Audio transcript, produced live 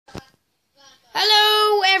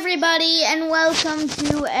everybody, and welcome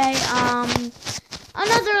to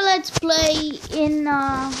another Let's Play in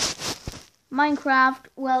Minecraft.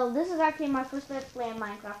 Well, this is actually my first Let's Play in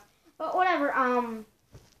Minecraft, but whatever. I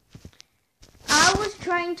was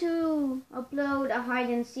trying to upload a hide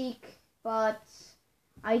and seek, but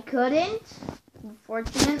I couldn't,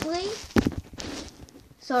 unfortunately.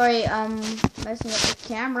 Sorry, messing up the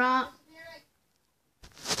camera.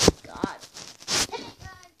 God.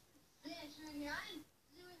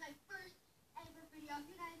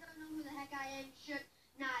 I am should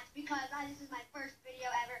not, because this is my first video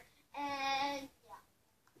ever, and yeah.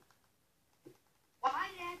 Why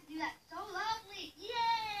did I have to do that so loudly?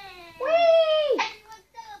 Yay! Whee! Everyone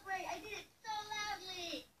celebrate! I did it so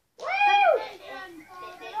loudly! Woo!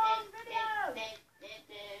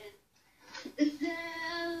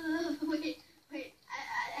 Wait,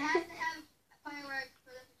 I have to have fireworks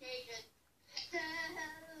for this occasion.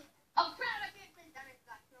 Oh crap, I can't play that.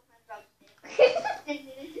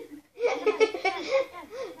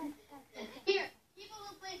 Here, people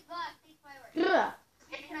who play block take fireworks.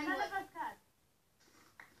 Okay,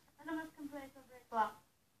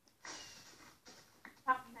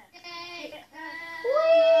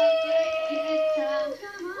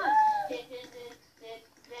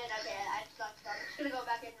 I suck. I'm just gonna go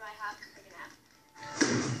back into my house and take a nap.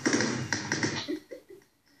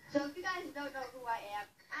 So if you guys don't know who I am,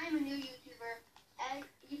 I'm a new YouTuber, and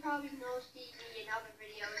you probably see me in other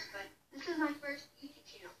videos, but this is my first YouTube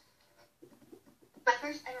channel. My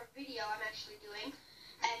first ever video I'm actually doing,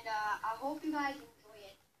 and I hope you guys enjoy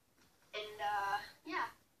it. And yeah,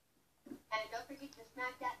 and don't forget to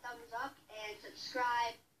smack that thumbs up and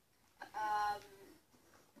subscribe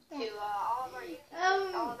to all of our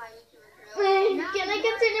YouTubers, all of my YouTuber crew. Can I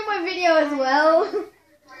continue my video as well?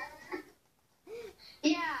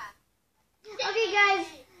 Yeah. Okay, guys.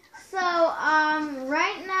 So,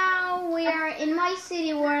 right now we are in my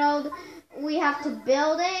city world. We have to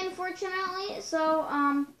build it, unfortunately. So,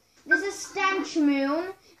 this is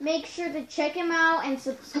StanchMoon. Make sure to check him out and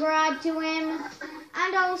subscribe to him.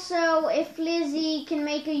 And also, if Lizzie can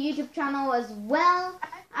make a YouTube channel as well,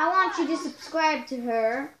 I want you to subscribe to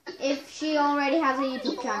her if she already has a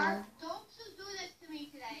YouTube channel. Don't you do this to me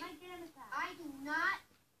today. I do not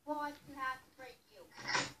want to have to break you.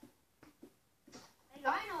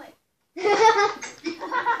 Finally. See, the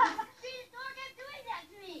dog kept doing that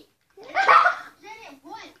to me. Did it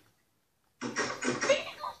once.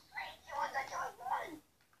 Didn't go straight to it. I got one.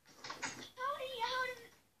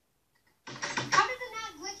 How does it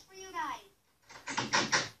not glitch for you guys?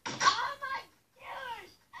 Oh my gosh!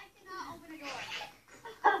 I cannot open a door.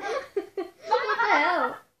 What the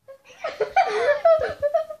hell?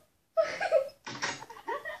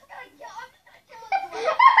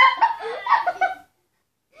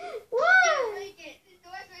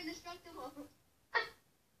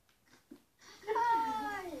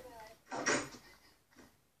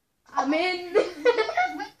 I'm in. You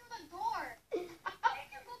just went through the door. How did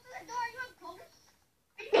you go through the door? You have ghosts?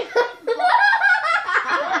 Are you through the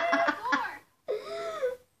door?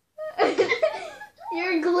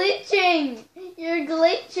 You're glitching. You're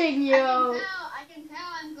glitching, yo. I can tell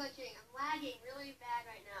I'm glitching. I'm lagging really bad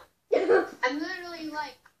right now. I'm literally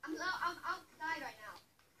like, I'm outside right now.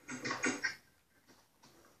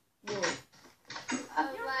 Whoa. I'm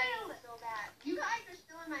lagging so bad. You guys are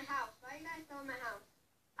still in my house. Why are you guys still in my house?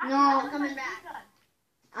 No. I'm coming back.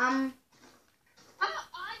 Um. I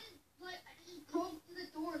just broke through the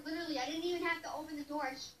door. Literally, I didn't even have to open the door.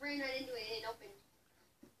 I just ran right into it and it opened.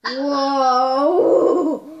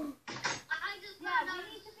 Whoa. I just found out we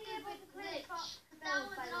need to be able to glitch. That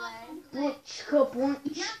was an awesome glitch.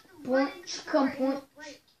 Punch, punch,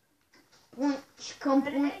 punch,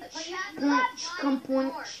 punch, punch,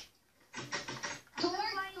 punch.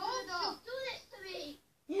 Don't do this to me.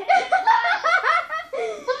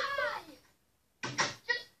 Why?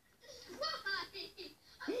 Just why?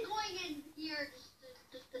 I'm going in here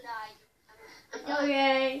just to die.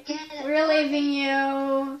 Okay, we're leaving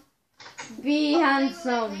you. Be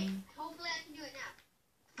handsome. Wait. Hopefully I can do it now.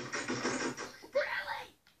 Really?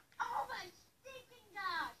 Oh my stinking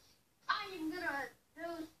gosh. I am gonna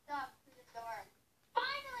do stuff to the door.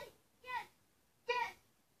 Finally! Yes!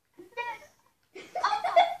 Oh,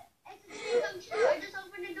 it's a dream come true. I just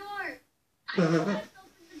opened the door. I just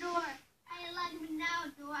opened the door. I allowed me now,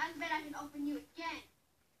 door. I bet I can open you again.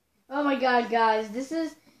 Oh my god, guys, this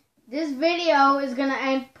video is gonna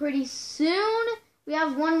end pretty soon. We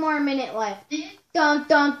have 1 more minute left. Dun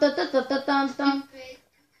dun dun dun dun dun dun dun.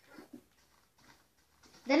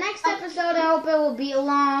 The next episode, I hope it will be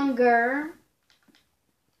longer.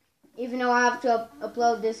 Even though I have to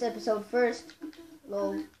upload this episode first.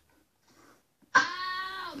 Lol.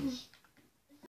 Ouch!